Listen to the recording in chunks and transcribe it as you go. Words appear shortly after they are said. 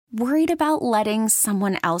Worried about letting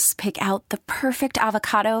someone else pick out the perfect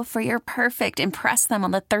avocado for your perfect impress them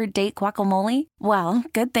on the third date guacamole? Well,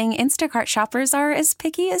 good thing Instacart shoppers are as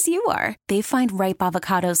picky as you are. They find ripe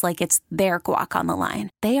avocados like it's their guac on the line.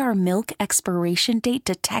 They are milk expiration date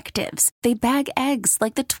detectives. They bag eggs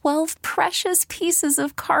like the 12 precious pieces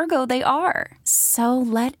of cargo they are. So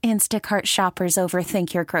let Instacart shoppers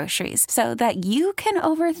overthink your groceries so that you can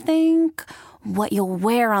overthink what you'll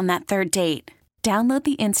wear on that third date. Download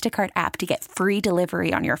the Instacart app to get free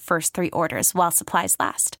delivery on your first 3 orders while supplies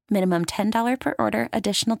last. Minimum $10 per order.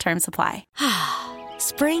 Additional terms apply.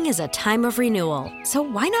 Spring is a time of renewal, so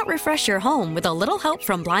why not refresh your home with a little help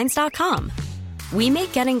from Blinds.com? We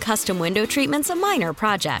make getting custom window treatments a minor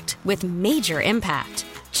project with major impact.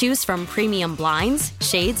 Choose from premium blinds,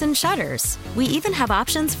 shades, and shutters. We even have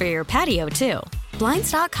options for your patio, too.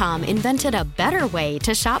 Blinds.com invented a better way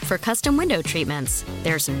to shop for custom window treatments.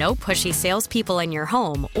 There's no pushy salespeople in your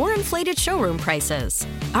home or inflated showroom prices.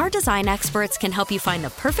 Our design experts can help you find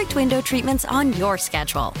the perfect window treatments on your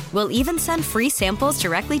schedule. We'll even send free samples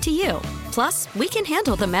directly to you. Plus, we can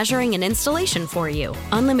handle the measuring and installation for you.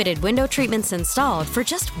 Unlimited window treatments installed for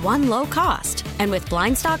just one low cost. And with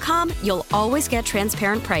Blinds.com, you'll always get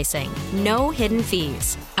transparent pricing. No hidden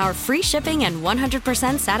fees. Our free shipping and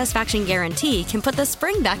 100% satisfaction guarantee can put the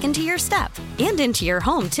spring back into your step and into your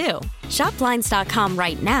home, too. Shop Blinds.com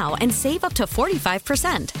right now and save up to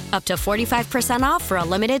 45%. Up to 45% off for a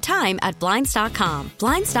limited time at Blinds.com.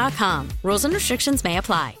 Blinds.com. Rules and restrictions may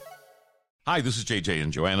apply. Hi, this is JJ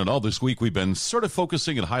and Joanne, and all this week we've been sort of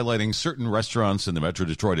focusing and highlighting certain restaurants in the Metro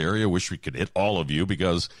Detroit area. Wish we could hit all of you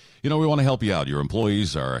because, we want to help you out. Your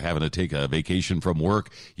employees are having to take a vacation from work.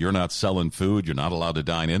 You're not selling food. You're not allowed to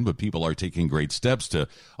dine in, but people are taking great steps to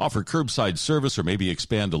offer curbside service or maybe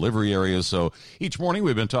expand delivery areas. So each morning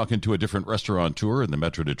we've been talking to a different restaurateur in the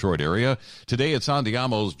Metro Detroit area. Today it's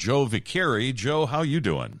Andiamo's Joe Vicari. Joe, how you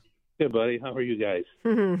doing? Good, buddy. How are you guys?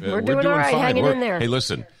 We're doing all right, hanging in there. Hey,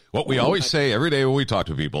 listen. What we always say every day when we talk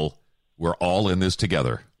to people, we're all in this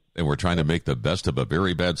together, and we're trying to make the best of a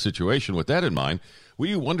very bad situation. With that in mind,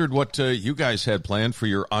 we wondered what you guys had planned for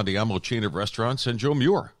your Andiamo chain of restaurants and Joe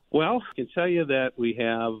Muir. Well, I can tell you that we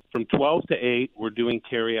have from 12 to 8, we're doing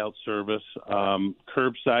carry-out service,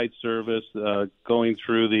 curbside service, going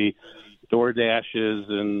through the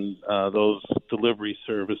DoorDashes and those delivery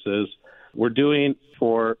services. We're doing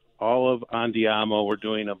for all of Andiamo, we're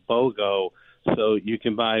doing a BOGO. So you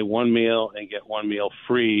can buy one meal and get one meal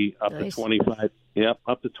free up to $25. Yep,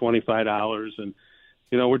 up to $25. And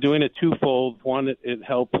we're doing it twofold. One, it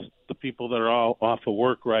helps the people that are all off of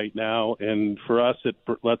work right now, and for us, it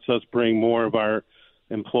lets us bring more of our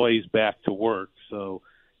employees back to work. So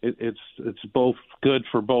it's both good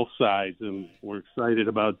for both sides, and we're excited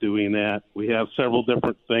about doing that. We have several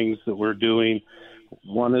different things that we're doing.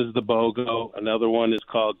 One is the BOGO. Another one is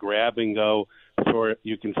called Grab and Go. For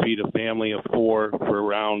you can feed a family of 4 for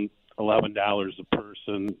around $11 a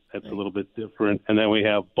person. That's a little bit different. And then we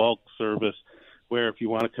have bulk service, where if you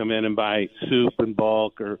want to come in and buy soup in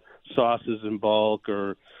bulk or sauces in bulk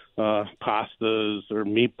or pastas or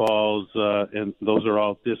meatballs, and those are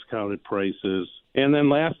all discounted prices. And then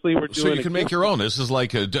lastly, we're doing... So you can make your own. This is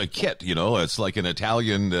like a kit, It's like an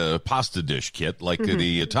Italian pasta dish kit, like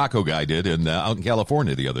the taco guy did out in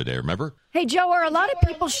California the other day, remember? Hey, Joe, are a lot of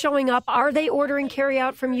people showing up? Are they ordering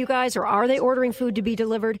carry-out from you guys, or are they ordering food to be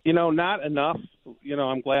delivered? Not enough.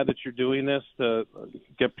 I'm glad that you're doing this to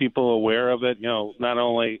get people aware of it. Not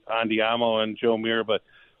only Andiamo and Joe Muir, but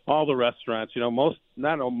all the restaurants. Not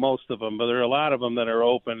most of them, but there are a lot of them that are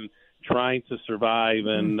open, trying to survive,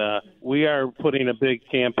 and we are putting a big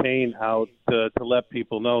campaign out to let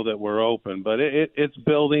people know that we're open. But it's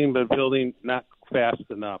building, but building not fast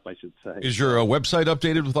enough, I should say. Is your website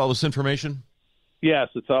updated with all this information? Yes,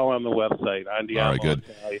 it's all on the website,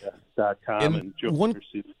 Andiamoitalia.com. And Joe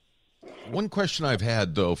One question I've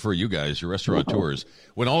had, though, for you guys, your restaurateurs,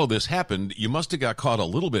 when all of this happened, you must have got caught a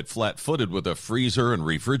little bit flat-footed with a freezer and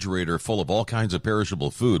refrigerator full of all kinds of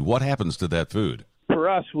perishable food. What happens to that food? For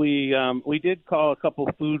us, we did call a couple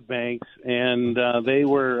food banks, and they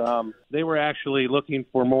were actually looking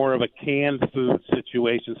for more of a canned food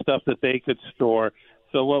situation, stuff that they could store.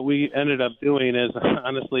 So what we ended up doing is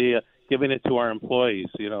honestly giving it to our employees.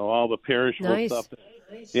 All the perishable stuff.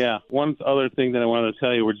 Yeah. One other thing that I wanted to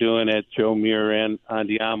tell you we're doing at Joe Muir and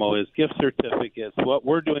Andiamo is gift certificates. What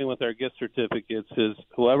we're doing with our gift certificates is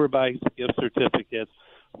whoever buys gift certificates,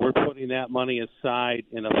 we're putting that money aside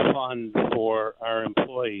in a fund for our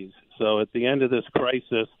employees. So at the end of this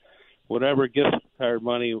crisis, whatever gift card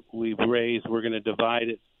money we've raised, we're going to divide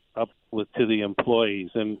it up to the employees.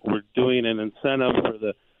 And we're doing an incentive for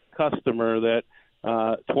the customer that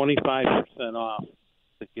 25% off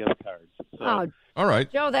the gift cards. So, all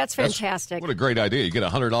right. Joe, that's fantastic. What a great idea. You get a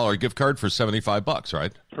 $100 gift card for $75,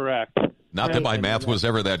 right? Correct. Not that my math was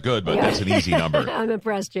ever that good, but that's an easy number. I'm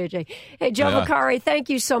impressed, JJ. Hey, Joe Vicari, thank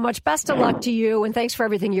you so much. Best of luck to you, and thanks for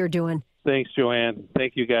everything you're doing. Thanks, Joanne.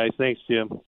 Thank you, guys. Thanks, Jim.